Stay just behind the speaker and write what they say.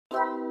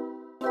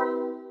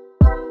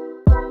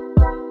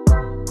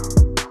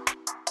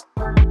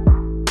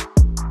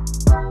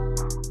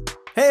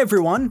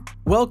everyone!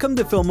 Welcome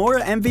to Filmora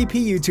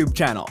MVP YouTube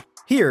channel.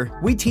 Here,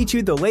 we teach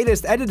you the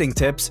latest editing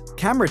tips,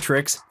 camera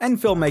tricks, and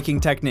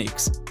filmmaking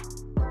techniques.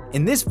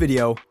 In this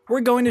video, we're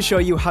going to show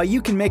you how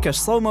you can make a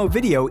slow-mo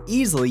video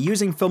easily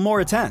using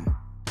Filmora 10.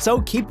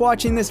 So keep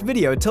watching this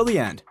video till the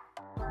end.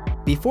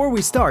 Before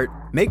we start,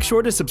 make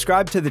sure to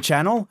subscribe to the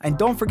channel and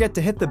don't forget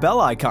to hit the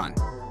bell icon.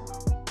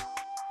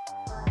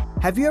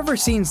 Have you ever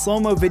seen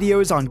slow-mo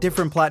videos on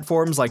different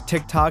platforms like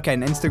TikTok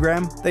and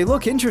Instagram? They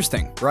look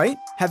interesting, right?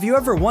 Have you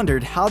ever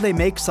wondered how they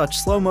make such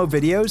slow-mo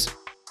videos?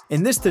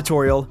 In this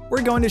tutorial,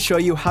 we're going to show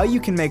you how you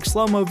can make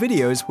slow-mo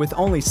videos with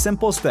only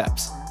simple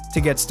steps.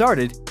 To get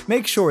started,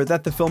 make sure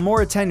that the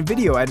Filmora 10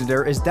 video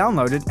editor is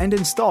downloaded and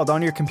installed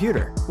on your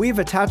computer. We've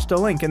attached a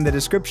link in the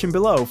description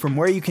below from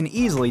where you can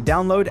easily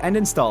download and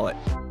install it.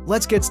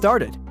 Let's get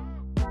started.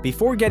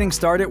 Before getting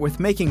started with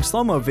making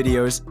slow-mo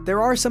videos,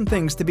 there are some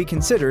things to be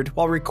considered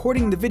while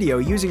recording the video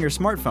using your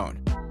smartphone.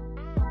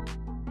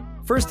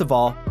 First of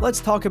all,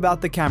 let's talk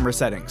about the camera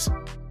settings.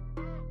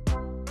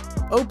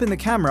 Open the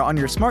camera on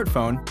your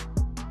smartphone,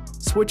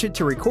 switch it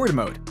to record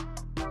mode.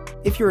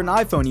 If you're an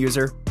iPhone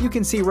user, you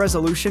can see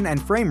resolution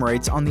and frame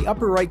rates on the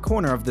upper right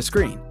corner of the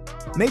screen.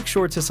 Make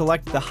sure to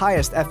select the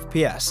highest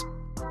FPS.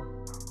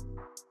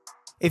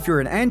 If you're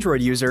an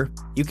Android user,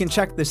 you can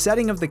check the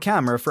setting of the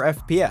camera for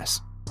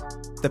FPS.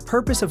 The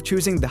purpose of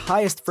choosing the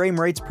highest frame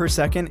rates per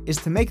second is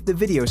to make the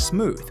video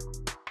smooth.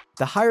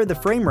 The higher the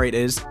frame rate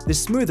is, the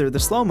smoother the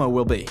slow-mo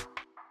will be.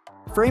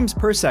 Frames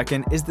per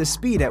second is the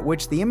speed at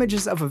which the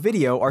images of a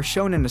video are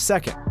shown in a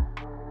second.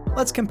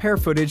 Let's compare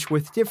footage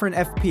with different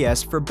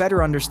FPS for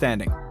better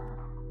understanding.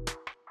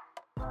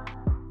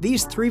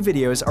 These three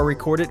videos are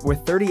recorded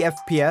with 30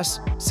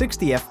 FPS,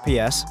 60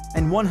 FPS,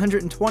 and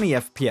 120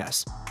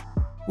 FPS.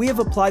 We have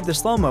applied the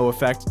slow-mo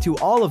effect to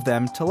all of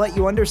them to let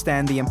you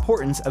understand the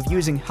importance of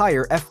using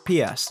higher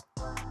FPS.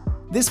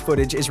 This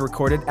footage is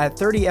recorded at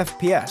 30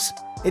 FPS.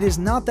 It is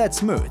not that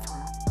smooth.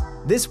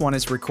 This one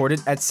is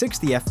recorded at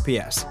 60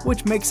 FPS,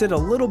 which makes it a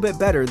little bit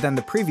better than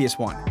the previous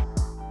one.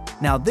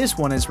 Now this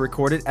one is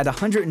recorded at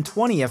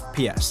 120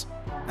 FPS.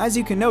 As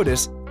you can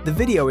notice, the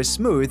video is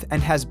smooth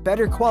and has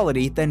better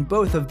quality than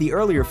both of the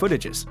earlier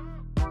footages.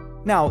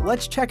 Now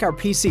let's check our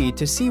PC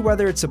to see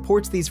whether it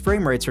supports these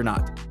frame rates or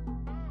not.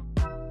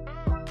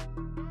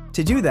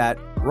 To do that,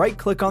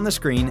 right-click on the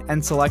screen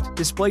and select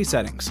Display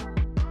Settings.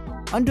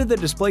 Under the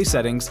Display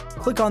Settings,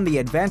 click on the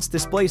Advanced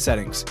Display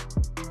Settings.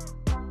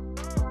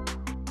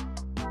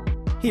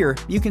 Here,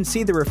 you can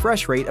see the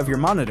refresh rate of your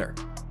monitor.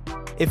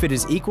 If it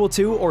is equal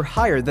to or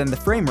higher than the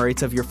frame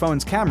rates of your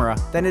phone's camera,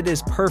 then it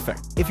is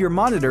perfect. If your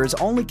monitor is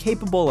only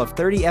capable of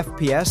 30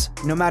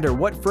 FPS, no matter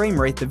what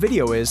frame rate the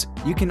video is,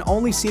 you can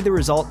only see the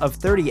result of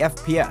 30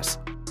 FPS.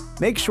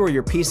 Make sure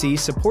your PC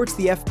supports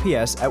the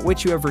FPS at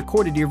which you have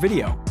recorded your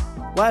video.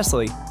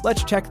 Lastly,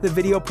 let's check the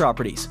video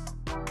properties.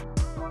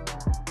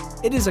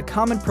 It is a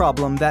common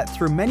problem that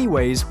through many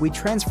ways we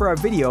transfer our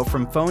video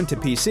from phone to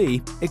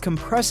PC, it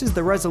compresses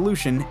the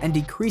resolution and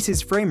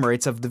decreases frame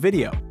rates of the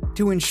video.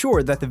 To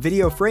ensure that the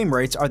video frame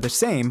rates are the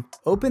same,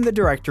 open the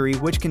directory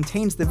which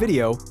contains the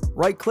video,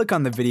 right-click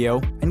on the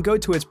video, and go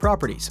to its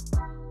properties.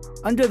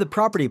 Under the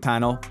property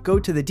panel, go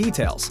to the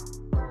details.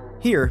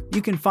 Here,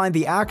 you can find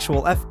the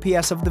actual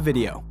FPS of the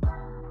video.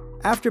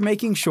 After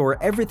making sure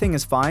everything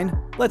is fine,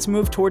 let's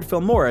move toward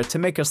Filmora to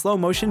make a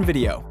slow-motion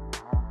video.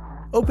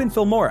 Open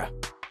Filmora.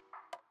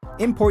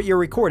 Import your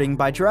recording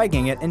by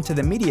dragging it into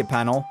the media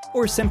panel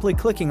or simply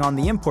clicking on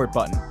the import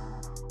button.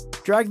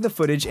 Drag the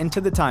footage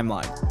into the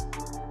timeline.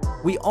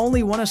 We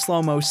only want to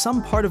slow-mo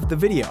some part of the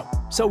video,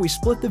 so we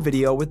split the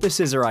video with the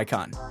scissor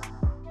icon.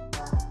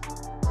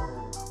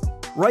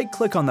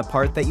 Right-click on the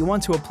part that you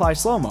want to apply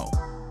slow-mo.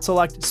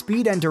 Select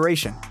Speed and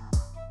Duration.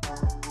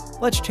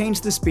 Let's change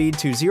the speed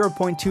to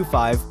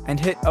 0.25 and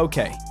hit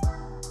OK.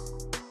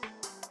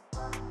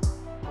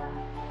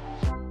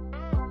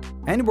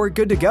 And we're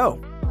good to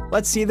go.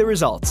 Let's see the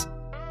results.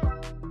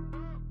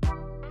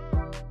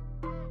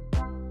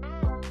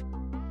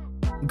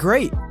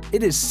 Great!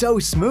 It is so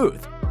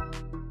smooth!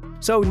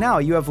 So now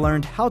you have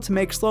learned how to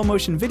make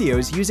slow-motion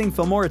videos using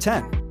Filmora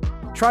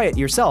 10. Try it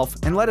yourself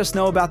and let us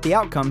know about the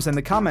outcomes in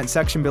the comment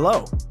section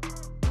below.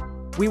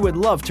 We would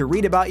love to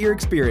read about your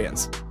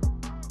experience.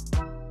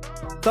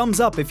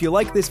 Thumbs up if you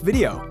like this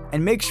video,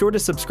 and make sure to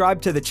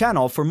subscribe to the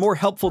channel for more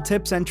helpful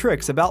tips and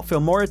tricks about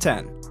Filmora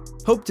 10.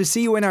 Hope to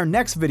see you in our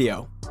next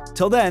video.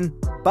 Till then,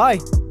 bye!